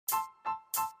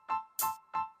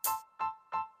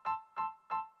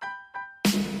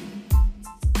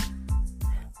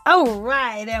All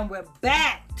right, and we're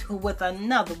back with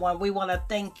another one. We want to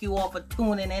thank you all for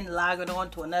tuning in, logging on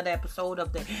to another episode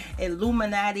of the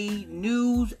Illuminati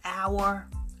News Hour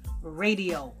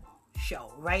radio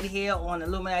show right here on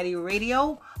Illuminati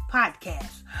Radio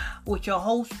Podcast with your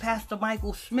host, Pastor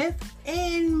Michael Smith,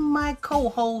 and my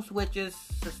co-host, which is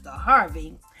Sister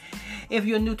Harvey. If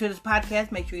you're new to this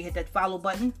podcast, make sure you hit that follow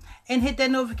button and hit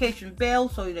that notification bell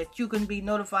so that you can be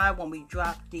notified when we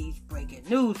drop these breaking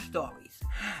news stories.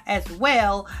 As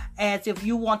well as if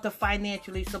you want to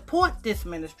financially support this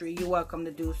ministry, you're welcome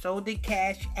to do so. The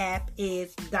Cash App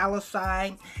is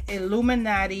 $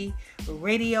 Illuminati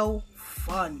Radio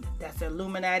Fund. That's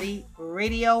Illuminati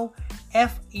Radio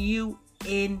FUND.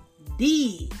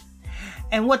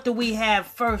 And what do we have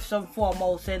first and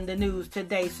foremost in the news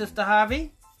today, Sister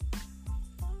Harvey?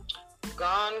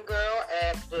 Gone girl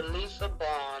actor Lisa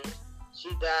Barnes. She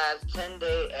dies 10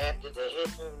 days after the hit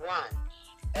and run.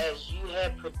 As you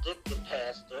had predicted,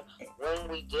 Pastor, when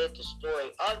we did the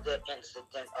story of the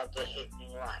incident of the hit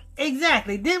and run.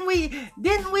 Exactly. Didn't we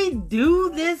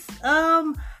do this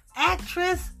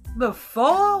actress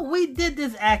before? We did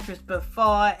this actress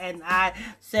before, and I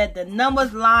said the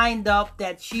numbers lined up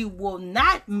that she will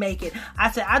not make it.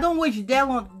 I said I don't wish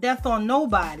death on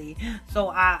nobody, so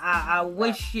I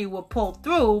wish she would pull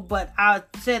through, but I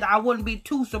said I wouldn't be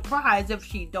too surprised if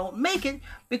she don't make it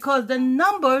because the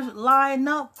numbers line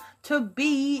up to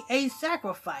be a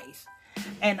sacrifice.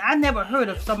 And I never heard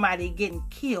of somebody getting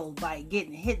killed by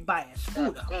getting hit by a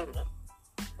scooter.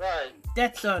 Right.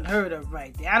 That's unheard of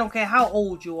right there. I don't care how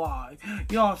old you are.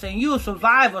 You know what I'm saying? You'll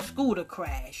survive a scooter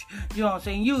crash. You know what I'm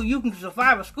saying? You can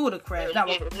survive a scooter crash.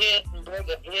 Break a hip,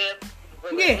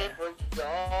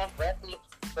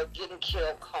 but getting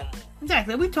killed, come on.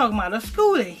 Exactly. We're talking about a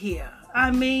scooter here.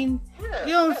 I mean, yeah,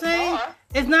 you know what I'm saying?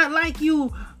 It's not like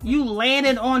you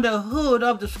landed on the hood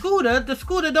of the scooter. The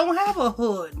scooter don't have a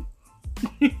hood.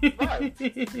 Right.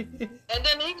 And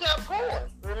then he kept going,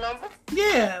 remember?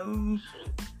 Yeah.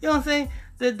 You know what I'm saying?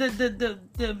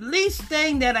 The least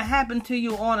thing that'll happen to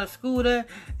you on a scooter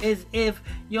is if,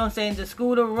 you know what I'm saying, the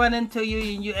scooter run into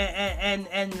you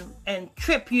and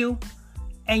trip you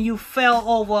and you fell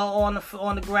over on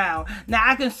the ground. Now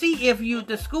I can see if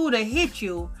the scooter hit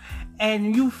you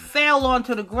and you fell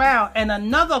onto the ground and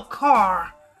another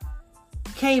car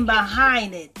came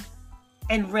behind it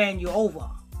and ran you over.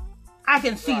 I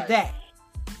can see that.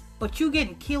 But you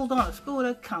getting killed on a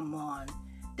scooter? Come on.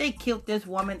 They killed this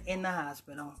woman in the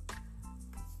hospital.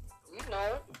 You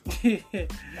know.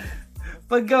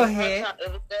 But go ahead.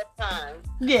 It was that time.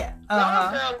 Yeah.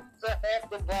 Young girl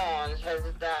after Barnes has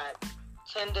died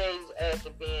 10 days after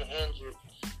being injured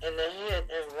in the hit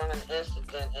and run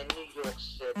incident in New York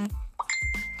City.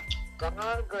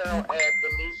 Gone girl after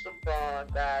Lisa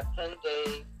Barnes died 10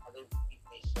 days.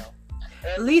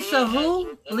 Lisa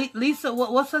who? Lisa,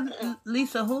 what's her?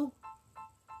 Lisa who?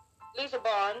 Lisa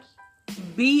Barnes.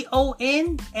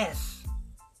 B-O-N-S.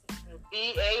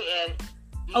 B-A-N.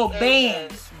 Oh,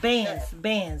 Bands.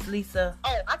 Lisa.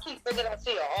 Oh, I keep thinking I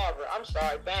see a Harvard. I'm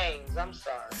sorry, Bangs. I'm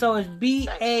sorry. So it's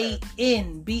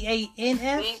B-A-N.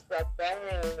 B-A-N-S? Lisa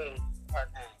Bangs.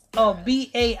 Oh,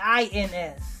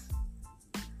 B-A-I-N-S.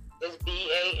 It's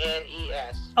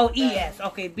B-A-N-E-S. Oh, E-S.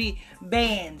 Okay,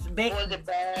 Bands. Was it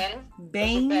Bands?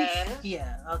 Bangs?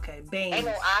 Yeah, okay, Bangs. Ain't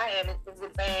no I in it. It's a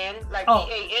band. Like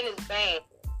B-A-N is band.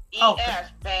 E-S, okay.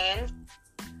 Bands.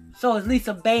 So it's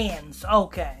Lisa Bands.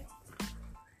 Okay.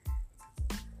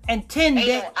 And 10 days.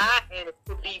 Ain't no I in it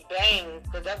to be Bangs,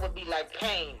 because that would be like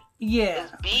pain. Yeah.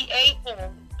 It's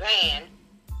B-A-N, band,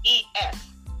 E-S.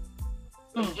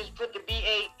 You just put the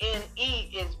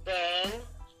B-A-N-E is band.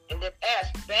 And then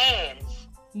S, Bands.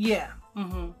 Yeah.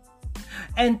 Mm-hmm.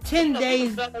 And 10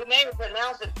 days. They may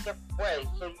pronounce it a different way,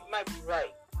 so you might be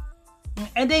right.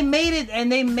 And they made it,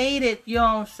 you know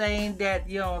what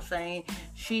I'm saying,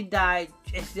 she died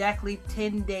exactly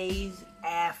 10 days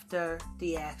after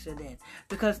the accident.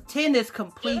 Because 10 is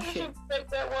completion. It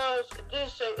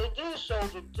did show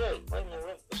the date. Wait a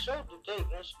minute. It showed the date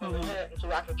when it's going to happen, so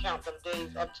I can count them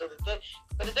days up to the date.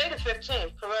 But the date is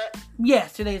 15th, correct?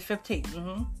 Yes, today is 15th.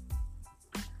 Mm-hmm.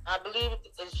 I believe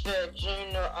it said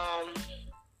June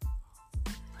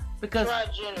because try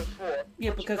June the 4th. Yeah,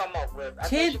 what because you come up with? I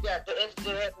think you got the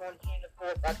incident happened on June the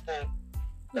 4th, I think.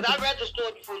 But I read the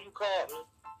story before you called me.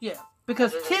 Yeah,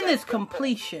 because 10 is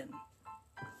completion.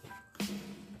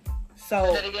 So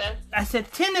say that again? I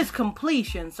said 10 is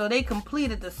completion. So they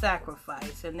completed the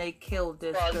sacrifice and they killed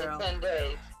this girl. 10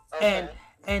 days. Okay.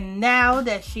 And now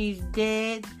that she's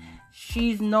dead,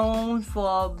 She's known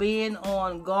for being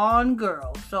on Gone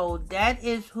Girl. So that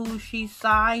is who she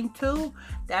signed to.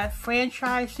 That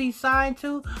franchise she signed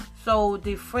to. So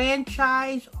the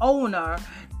franchise owner,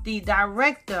 the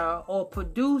director or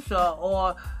producer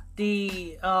or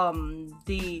the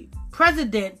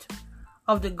president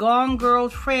of the Gone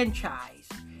Girls franchise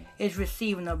is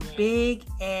receiving a big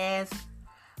ass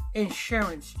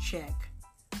insurance check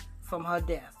from her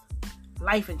death.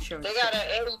 Life insurance. They got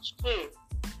an age too.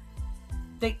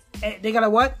 They got a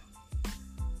what?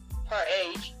 Her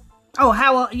age. Oh,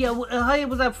 how? Yeah, her age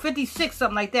was like 56,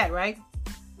 something like that, right?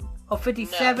 Or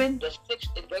 57? No,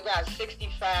 they got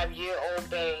 65-year-old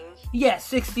Baines. Yeah,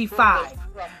 65.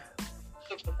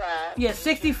 65. Yeah,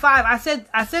 65.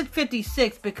 I said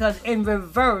 56 because in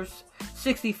reverse,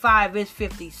 65 is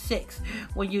 56.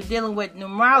 When you're dealing with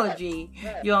numerology,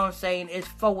 you know what I'm saying, it's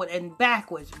forward and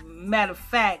backwards. Matter of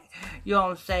fact, you know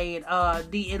what I'm saying,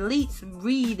 the elites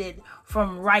read it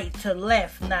from right to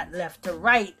left, not left to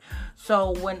right.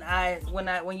 So when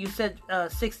you said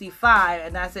 65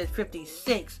 and I said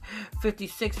 56,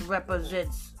 56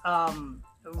 represents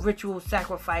ritual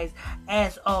sacrifice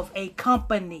as of a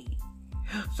company.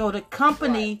 So the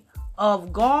company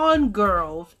of Gone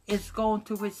Girls is going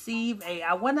to receive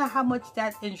I wonder how much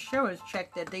that insurance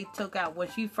check that they took out when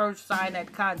she first signed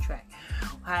that contract.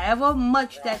 However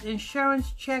much that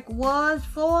insurance check was,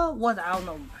 I don't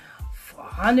know,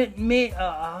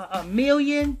 a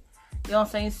million, you know what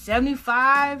I'm saying,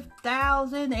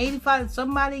 75,000, 85,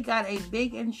 somebody got a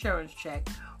big insurance check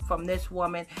from this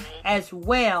woman, as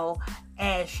well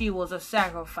as she was a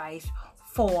sacrifice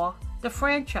for the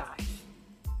franchise.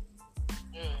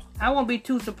 I won't be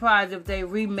too surprised if they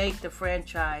remake the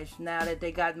franchise now that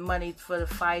they got money for the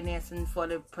financing for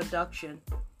the production.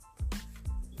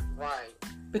 Right.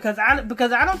 Because I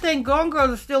don't think Gone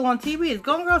Girls is still on TV. Is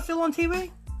Gone Girls still on TV?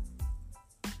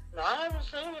 No, I haven't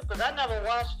seen it because I never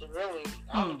watched it really.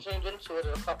 I only tuned into it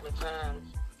a couple of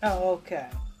times. Oh,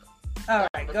 okay. All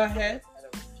right, go ahead.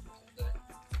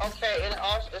 Okay, and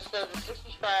also it says a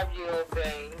 65-year-old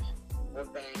Baines,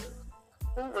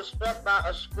 who was struck by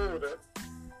a scooter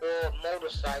or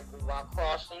motorcycle while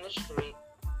crossing the street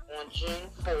on June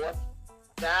 4th,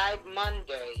 died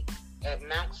Monday at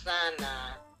Mount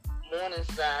Sinai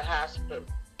Morningside Hospital.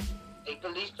 A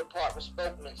police department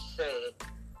spokesman said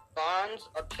Baines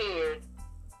appeared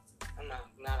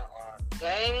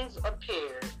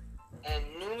in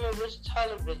numerous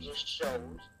television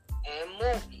shows and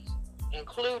movies,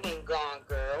 including Gone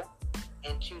Girl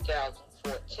in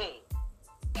 2014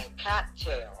 and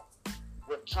Cocktail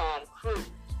with Tom Cruise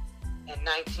in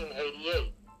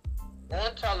 1988.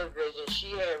 On television, she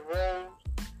had roles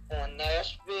on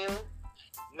Nashville,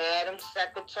 Madam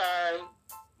Secretary,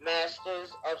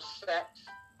 Masters of Sex,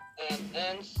 and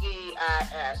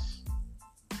NCIS.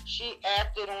 She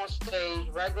acted on stage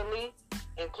regularly,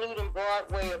 including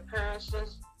Broadway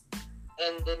appearances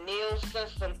in the Neil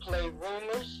Simpson play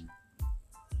Rumors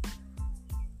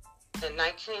in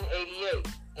 1988,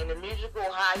 in the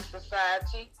musical High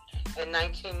Society in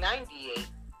 1998,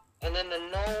 and in the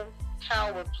Noel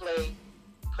Coward play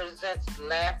Presents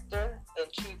Laughter in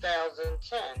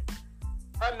 2010.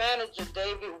 Her manager,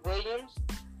 David Williams,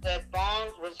 said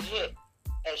Baines was hit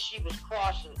as she was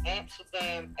crossing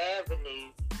Amsterdam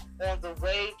Avenue on the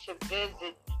way to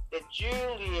visit the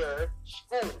Juilliard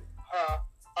School, her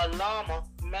alma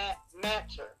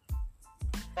mater.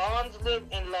 Baines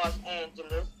lived in Los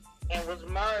Angeles and was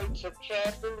married to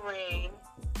Catherine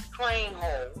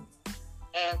Cranehole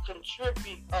and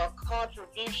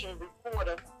contribution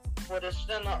reporter for the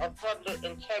Center of Public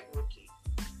Integrity.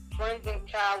 Friends and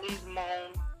colleagues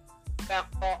moaned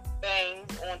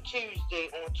Baines on Tuesday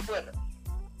on Twitter.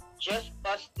 Just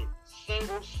busted.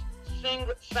 Singer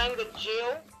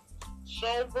Jill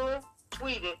Sober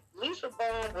tweeted, Lisa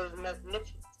Baines was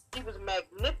magnificent. She was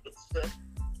magnificent,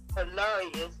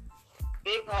 hilarious,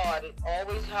 big-hearted,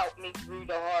 always helped me through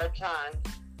the hard times.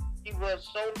 She was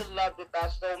so beloved by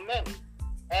so many.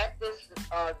 Actor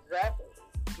Zach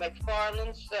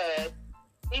McFarlane said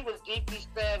he was deeply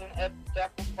saddened at the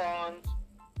death of Baines,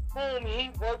 whom he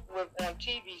worked with on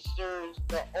TV series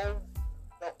The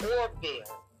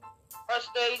Orville. Her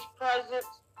stage presence,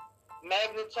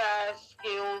 magnetized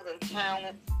skills, and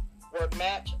talent were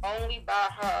matched only by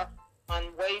her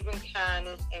unwavering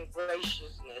kindness and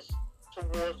graciousness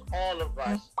towards all of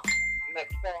us.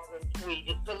 McFarlane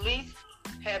tweeted, police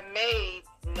have made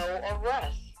no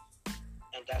arrests.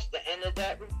 And that's the end of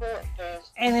that report,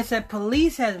 Pastor. And it said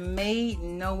police has made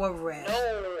no arrest.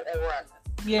 No arrest.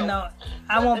 You know,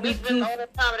 I won't be too... All the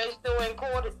time they still in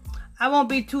court. I won't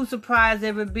be too surprised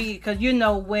if it be, because you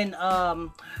know when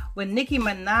Nicki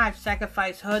Minaj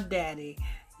sacrificed her daddy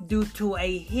due to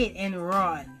a hit and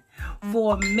run,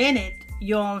 for a minute,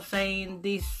 you know what I'm saying,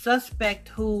 the suspect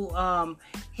who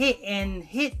hit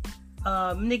Nicki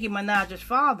Minaj's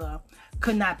father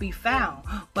could not be found.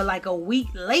 But like a week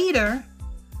later,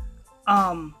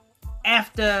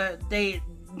 after Nicki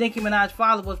Minaj's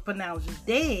father was pronounced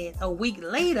dead, a week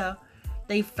later,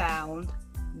 they found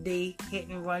the hit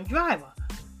and run driver.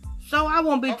 So I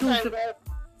won't be too surprised.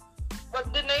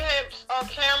 But didn't they have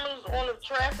cameras on the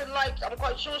traffic lights? I'm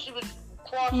quite sure she was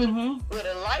crossing with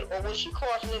a light, or was she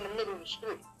crossing in the middle of the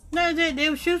street? No,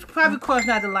 she was probably crossing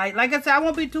out the light. Like I said, I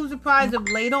won't be too surprised if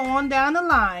later on down the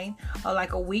line, or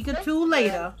like a week or two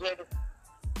later,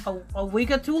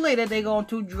 they're going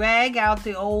to drag out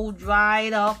the old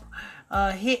dried up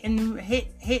hit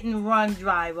and run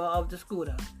driver of the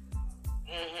scooter.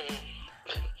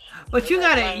 But you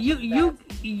got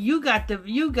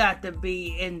to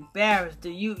be embarrassed.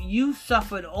 You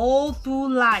suffered all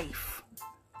through life.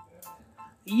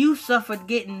 You suffered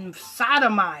getting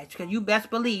sodomized, because you best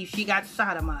believe she got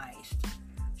sodomized.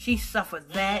 She suffered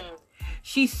that.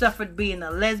 She suffered being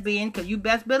a lesbian, because you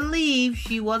best believe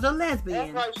she was a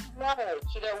lesbian. That's right,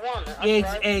 she that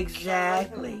woman.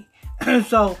 Exactly.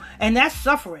 So, and that's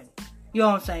suffering. You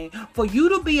know what I'm saying? For you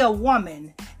to be a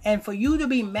woman and for you to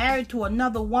be married to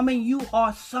another woman, you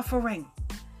are suffering.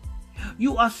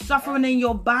 You are suffering in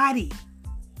your body.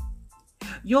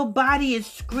 Your body is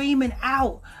screaming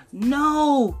out,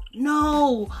 no,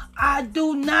 I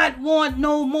do not want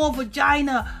no more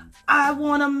vagina. I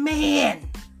want a man.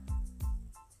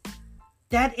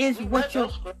 That is what you're...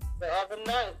 The other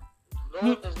night,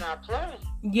 Lord is not playing.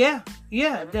 Yeah. You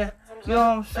know what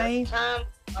I'm saying? Time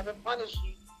I will punish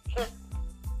you.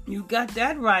 You got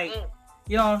that right.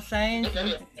 You know what I'm saying?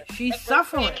 She's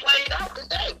suffering. It's being played out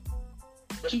today.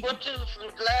 The scriptures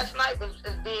from last night is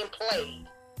being played.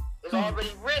 It's already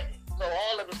written, so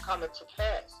all of it's coming to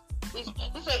pass. He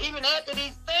said even after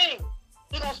these things,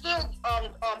 he's gonna still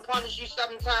punish you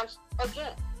 7 times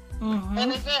again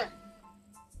and again.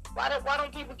 Why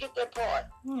don't people get that part?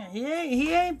 Yeah,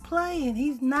 he ain't playing. He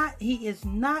is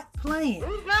not playing.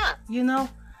 He's not. You know?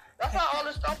 That's how all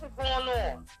this stuff is going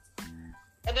on.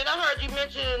 And then I heard you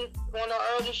mention on the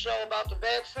early show about the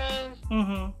vaccines.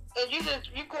 And you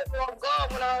caught me off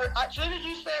guard when I heard. As soon as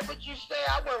you said what you said,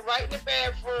 I went right in the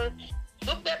bathroom,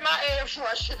 looked at my air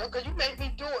freshener, because you made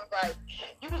me do it right.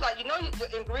 You was like, the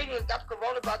ingredients got the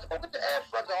coronavirus. Go get the air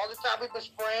freshener. All the time we've been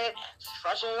spraying,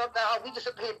 freshening up the house. We just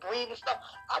up here breathing stuff.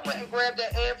 I went and grabbed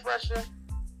that air freshener.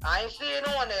 I ain't see it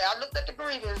on there. I looked at the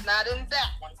ingredients, not in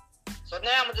that one. So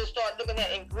now I'm going to just start looking at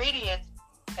ingredients.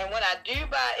 And when I do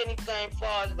buy anything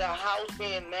for the house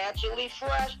being naturally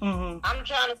fresh, I'm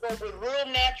trying to go with real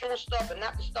natural stuff and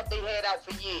not the stuff they had out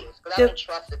for years, because I don't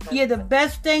trust it. Yeah, the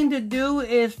best thing to do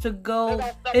is to go...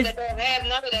 That don't have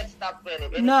none of that stuff in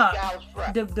it. No,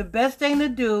 the best thing to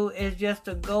do is just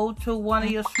to go to one of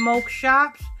your smoke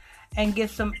shops and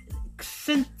get some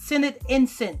scented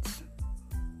incense.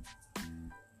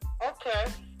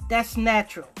 Okay. That's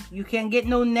natural. You can't get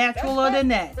no naturaler than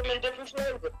that.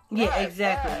 Yeah, right,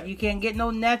 exactly. Right. You can't get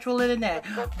no naturaler than that.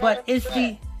 But it's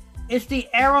the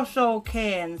aerosol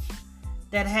cans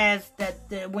that has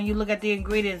when you look at the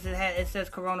ingredients, it says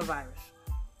coronavirus.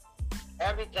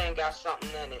 Everything got something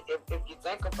in it. If you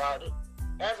think about it,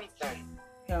 everything.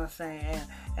 You know what I'm saying?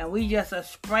 And we just are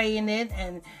spraying it,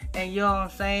 and you know what I'm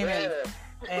saying? Yeah.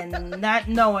 And not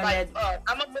knowing like, that...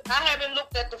 I haven't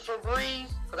looked at the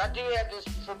Febreze, because I do have this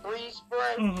Febreze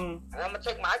spray. And I'm going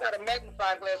to I got a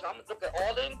magnifying glass, so I'm going to look at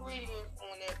all the ingredients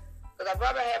on it, because I'd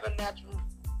rather have a natural,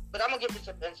 but I'm going to give you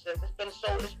some incense.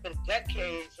 It's been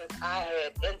decades since I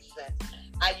had incense.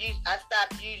 I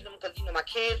stopped using them because, my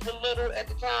kids were little at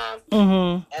the time,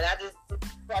 and I just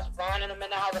started burning them in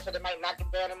the house. I said it might knock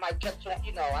it down, it might catch on,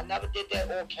 I never did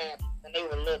that or candles when they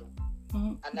were little.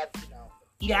 I never,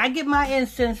 Yeah, I get my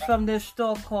incense from this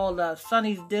store called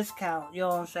Sonny's Discount. You know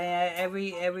what I'm saying?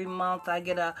 Every month I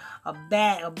get a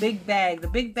big bag. The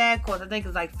big bag costs, I think,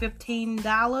 it's like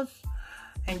 $15,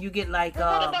 and you get like.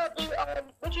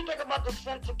 What you think about the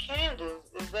scented candles?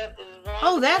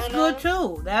 That's good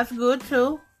too. That's good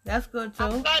too. I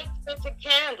like scented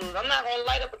candles. I'm not gonna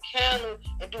light up a candle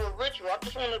and do a ritual. I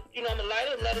just wanna, I'm gonna light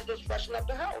it and let it just freshen up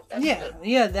the house.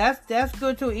 That's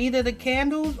good too. Either the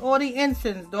candles or the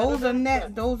incense. Those are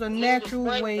natural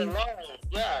ways.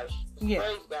 Yes. The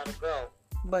spray's gotta go.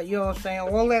 But you know what I'm saying?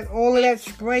 All of that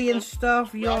spraying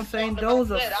stuff. You know what I'm saying? Those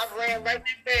are. I ran right in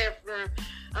the bathroom.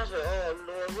 I said, "Oh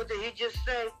Lord, what did he just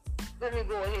say? Let me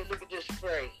go ahead and look at this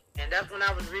spray." And that's when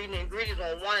I was reading the ingredients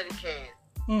on one of the cans.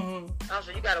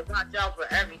 So you gotta watch out for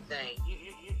everything.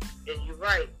 And you're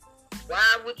right.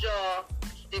 Why would y'all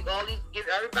stick all these? Give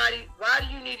everybody. Why do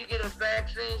you need to get a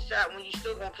vaccine shot when you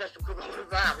still gonna catch the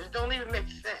coronavirus? It don't even make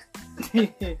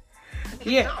sense.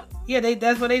 Yeah.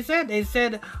 That's what they said. They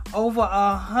said over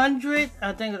 100.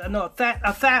 I think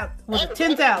was it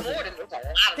 10,000?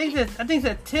 I think it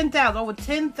said 10,000. Over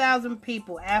 10,000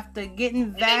 people after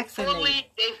getting vaccinated.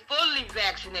 They fully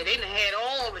vaccinated. They done had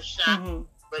all the shots,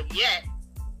 but yet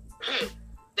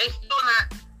they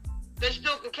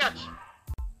still can catch it.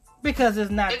 Because it's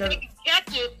not. If they can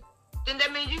catch it, then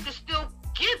that means you can still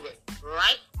give it,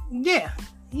 right? Yeah.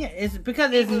 It's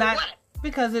because it's not.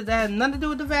 Because it has nothing to do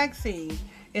with the vaccine.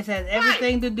 It has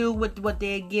everything to do with what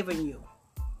they're giving you.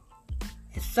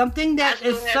 It's something that I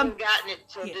haven't gotten it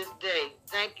till this day.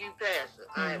 Thank you, Pastor.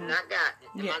 I have not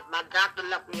gotten it. My doctor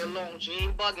left me alone. She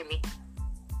ain't bugging me.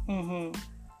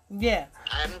 Yeah.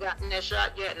 I haven't gotten that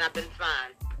shot yet, and I've been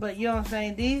fine. But you know what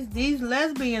I'm saying? These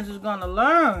lesbians is gonna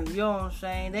learn. You know what I'm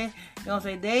saying?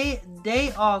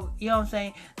 They are. You know what I'm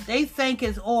saying? They think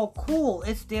it's all cool.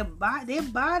 It's their body. Their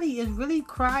body is really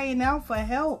crying out for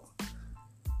help.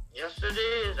 Yes, it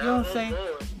is. You know what I'm saying?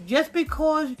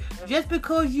 Just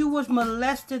because you was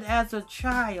molested as a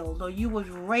child or you was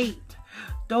raped,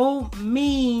 don't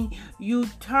mean you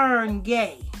turn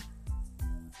gay.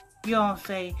 You know what I'm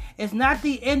saying? It's not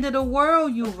the end of the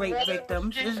world, you rape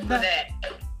victims. It's not.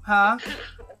 Huh?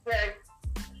 Okay.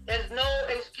 There's no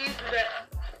excuse for that.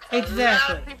 Exactly.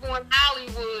 A lot of people in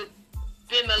Hollywood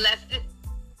been molested,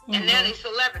 and now they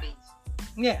celebrities.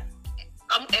 Yeah.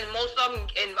 And most of them,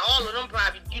 and all of them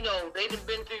probably, they've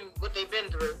been through what they've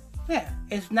been through. Yeah,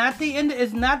 it's not the end.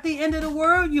 It's not the end of the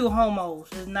world, you homos.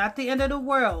 It's not the end of the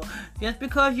world. Just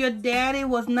because your daddy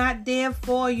was not there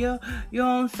for you, you know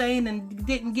what I'm saying, and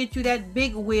didn't get you that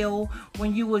big wheel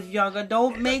when you was younger,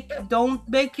 don't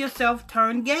make yourself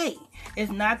turn gay.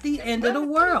 It's not the end of the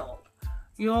world.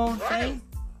 You know what I'm saying?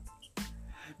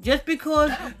 Just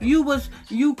because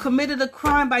you committed a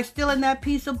crime by stealing that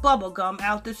piece of bubble gum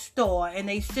out the store and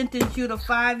they sentenced you to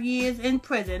 5 years in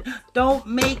prison, don't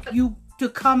make you to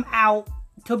come out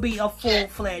to be a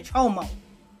full-fledged homo.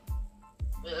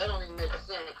 Yeah, that don't even make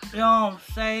sense. You know what I'm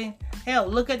saying? Hell,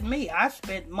 look at me. I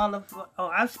spent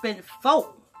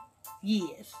 4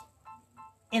 years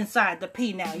inside the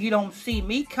P now. You don't see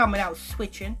me coming out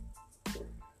switching.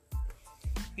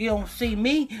 You don't see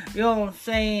me, you know what I'm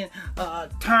saying,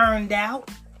 turned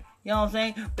out. You know what I'm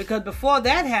saying? Because before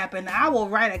that happened, I will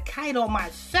write a kite on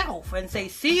myself and say,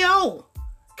 CO,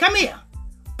 come here.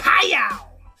 Pow!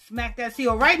 Smack that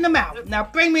CO right in the mouth. Now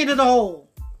bring me to the hole.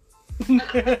 Oh,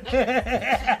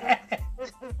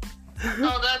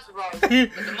 that's right. But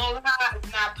the Most High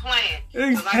is not playing.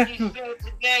 Exactly. Like you said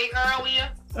today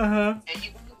earlier, and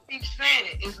you keep saying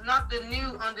it, it's nothing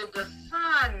new under the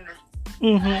sun.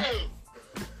 Hey.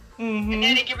 And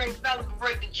then they get ready to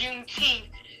celebrate the Juneteenth.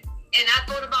 And I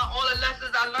thought about all the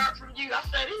lessons I learned from you. I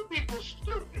said, these people are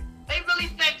stupid. They really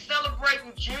think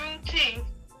celebrating Juneteenth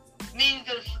means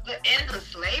the end of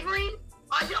slavery?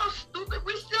 Are y'all stupid?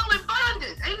 We still in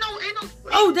bondage. Ain't no.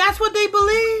 Oh, that's what they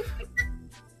believe?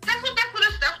 That's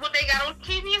what they got on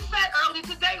TV and said early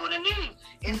today on the news.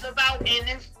 It's about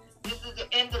ending. This is the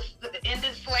end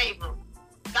of slavery.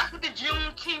 That's what the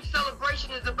Juneteenth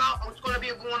celebration is about. What's going to be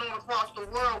going on across the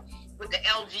world with the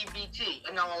LGBT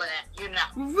and all of that.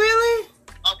 Really?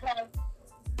 Okay.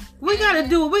 We gotta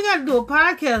do a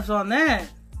podcast on that.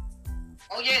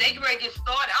 Oh yeah, they can ready to get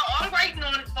started. I'm waiting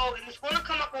on it, so it's going to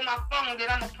come up on my phone, then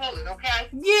I'm going to pull it, okay?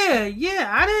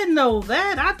 Yeah, I didn't know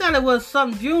that. I thought it was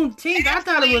some Juneteenth. I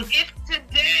thought it was... It's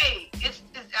today. I guess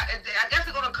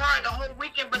it's going to occur the whole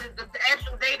weekend, but the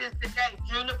actual date is today,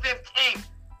 June the 15th.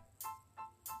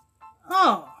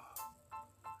 Oh.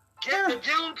 Just the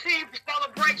Juneteenth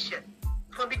celebration.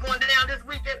 It's going to be going down this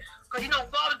weekend, because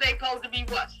Father's Day supposed to be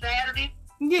what, Saturday?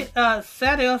 Yeah,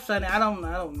 Saturday or Sunday. I don't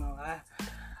know.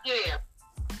 Yeah.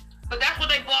 But that's what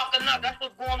they barking up. That's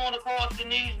what's going on across the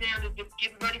news now. They're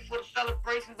getting ready for the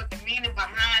celebration, but the meaning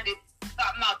behind it,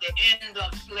 talking about the end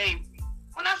of slavery.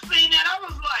 When I seen that, I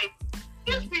was like,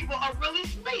 these people are really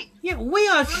sweet. Yeah, we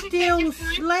are still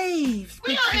slaves.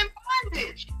 We are in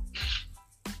bondage.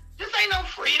 This ain't no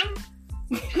freedom.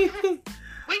 We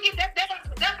get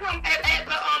that's when as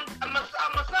a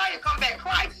Messiah come back,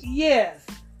 Christ. Yes.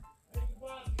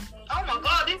 Oh my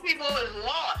God, these people is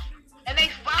lost. And they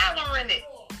following it.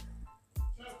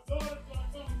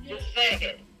 Just say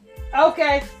it.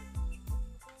 Okay.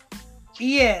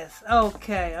 Yes.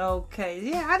 Okay.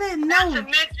 Yeah, I didn't know. Not to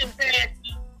mention that.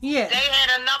 Yeah. They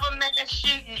had another man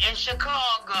shooting in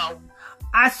Chicago.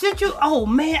 I sent you. Oh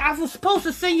man, I was supposed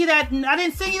to send you that. I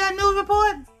didn't send you that news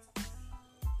report.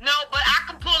 No, but I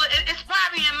can pull it. It's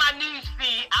probably in my news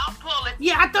feed. I'll pull it.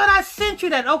 Yeah, I thought I sent you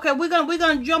that. Okay, we're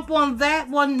gonna jump on that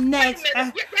one next. Wait a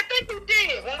minute. I think you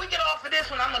did. When we get off of this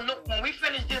one, I'm gonna look. When we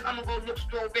finish this, I'm gonna go look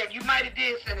scroll back. You might have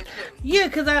did send it to me. Yeah,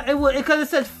 because it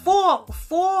says four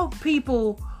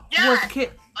people was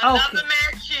killed. Another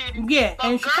mass shooting. Yeah,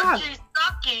 in Chicago.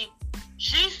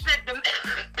 She sent the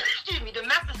the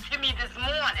message to me this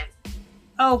morning.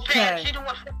 Okay. I seen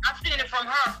it from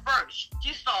her first.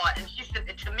 She saw it and she sent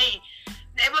it to me.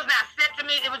 It was not sent to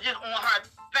me. It was just on her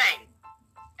thing.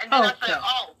 And then I said,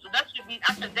 "Oh, so that should be."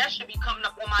 I said that should be coming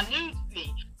up on my news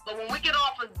feed. But when we get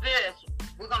off of this,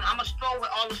 I'm gonna stroll with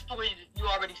all the stories you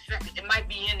already sent me. It might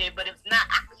be in there, but if not,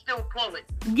 I can still pull it.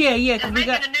 Yeah, because we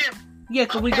got. Yeah,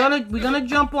 because we're gonna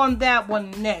jump on that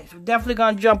one next. We're definitely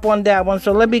gonna jump on that one.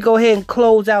 So let me go ahead and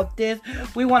close out this.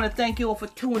 We want to thank you all for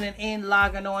tuning in,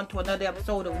 logging on to another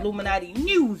episode of Illuminati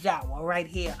News Hour right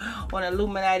here on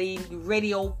Illuminati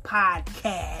Radio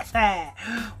Podcast,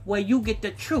 where you get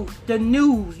the truth, the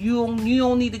news. You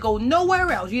don't need to go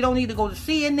nowhere else. You don't need to go to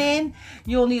CNN.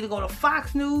 You don't need to go to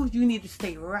Fox News. You need to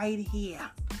stay right here.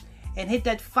 And hit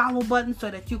that follow button so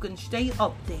that you can stay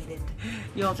updated.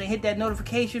 You know what I'm saying? Hit that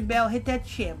notification bell. Hit that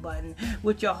share button.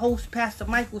 With your host, Pastor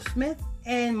Michael Smith,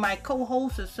 and my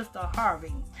co-host is Sister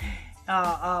Harvey.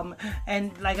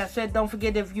 And like I said, don't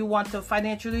forget, if you want to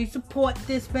financially support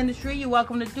this ministry, you're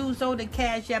welcome to do so. The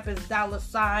Cash App is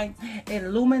 $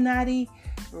 Illuminati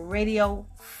Radio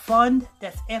Fund.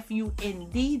 That's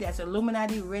FUND. That's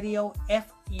Illuminati Radio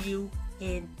FUND.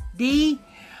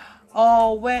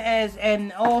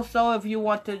 And also, if you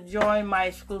want to join my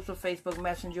exclusive Facebook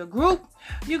Messenger group,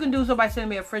 you can do so by sending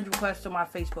me a friend request to my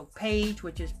Facebook page,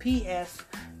 which is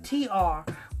PSTR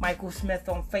Michael Smith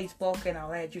on Facebook, and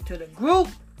I'll add you to the group.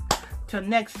 Till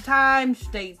next time,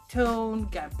 stay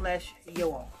tuned. God bless you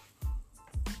all.